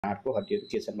हाडको हड्डीहरू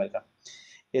के छन् भनेर।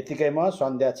 यतिकैमा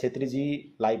सन्ध्या छेत्रीजी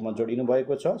लाइभमा जोडिनु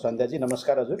भएको छ। सन्ध्याजी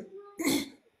नमस्कार हजुर।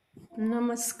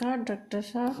 नमस्कार डाक्टर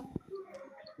साहब।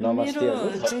 नमस्ते मेरो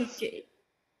हजुर।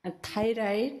 चाहिँ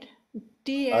थाइराइड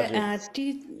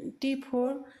T4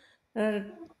 र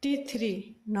T3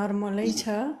 नर्मलै छ।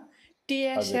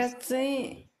 TSH चाहिँ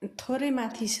थोरै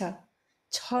माथि छ,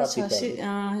 6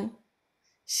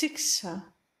 छ।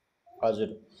 हजुर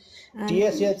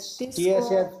TSH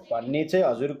भन्ने चाहिँ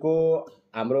हजुरको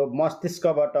हाम्रो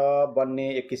मस्तिष्कबाट बन्ने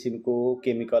एक किसिमको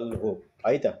केमिकल हो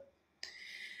है त।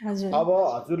 अब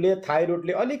हजुरले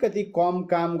थाइरोइडले अलिकति कम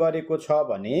काम गरेको छ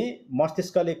भने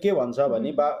मस्तिष्कले के भन्छ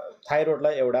भने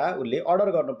थाइरोइडलाई एउटा उसले अर्डर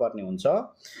गर्नुपर्ने हुन्छ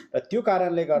र त्यो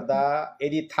कारणले गर्दा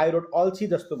यदि थाइरोइड अल्छी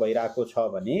जस्तो भइरहेको छ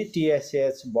भने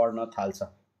TSH बढ्न थाल्छ।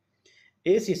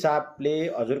 यस हिसाबले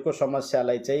हजुरको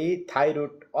समस्यालाई चाहिँ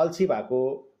थाइरोइड अल्छी भएको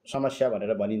समस्या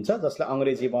भनेर भनिन्छ, जसलाई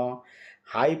अङ्ग्रेजीमा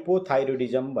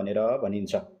हाइपोथाइरोइडिजम भनेर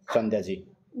भनिन्छ सन्ध्याजी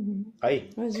है।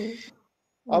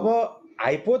 अब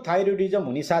हाइपोथाइरोइडिजम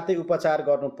हुने साथै उपचार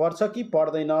गर्नुपर्छ कि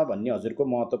पर्दैन भन्ने हजुरको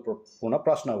महत्त्वपूर्ण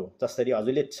प्रश्न हो। जसरी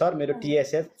हजुरले सर मेरो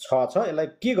TSH 6 छ, यसलाई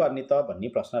के गर्ने त भन्ने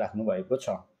प्रश्न राख्नु भएको छ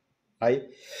है।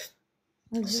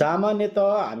 सामान्यतः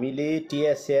हामीले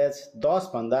TSH 10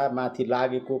 भन्दा माथि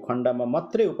लागेको खण्डमा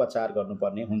मात्रै उपचार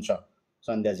गर्नुपर्ने हुन्छ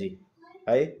सन्ध्याजी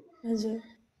है।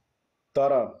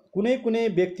 तर कुनै कुनै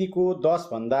व्यक्तिको 10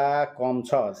 भन्दा कम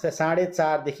छ,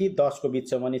 4.5 देखि 10 को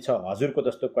बिचमा नि छ, हजुरको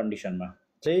जस्तो कन्डिसनमा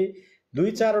चाहिँ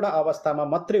 2-4 वटा अवस्थामा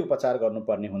मात्रै उपचार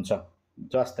गर्नुपर्ने हुन्छ।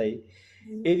 जस्तै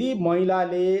यदि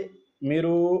महिलाले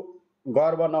मेरो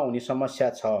गर्भ नहुने समस्या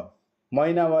छ,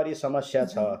 महिनावारी समस्या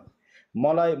छ,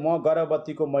 म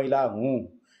गर्भवतीको महिला हुँ,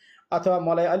 अथवा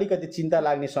मलाई अलिकति चिन्ता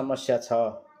लाग्ने समस्या छ,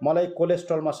 मलाई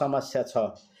कोलेस्ट्रोलमा समस्या छ,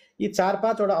 यी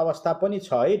 4-5 वटा अवस्था पनि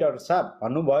छ है डाक्टर साहब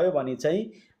भन्नुभयो भने चाहिँ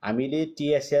हामीले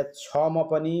TSH 6 मा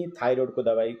पनि थाइरोइडको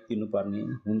दबाई दिनुपर्ने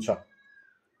हुन्छ।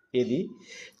 यदि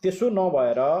त्यसो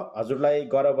नभएर हजुरलाई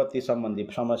गर्भवती सम्बन्धी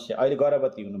समस्या, अहिले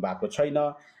गर्भवती हुनु भएको छैन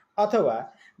अथवा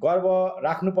गर्भ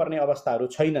राख्नुपर्ने अवस्थाहरू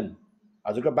छैनन्,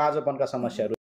 हजुरको बाँझोपनका समस्याहरू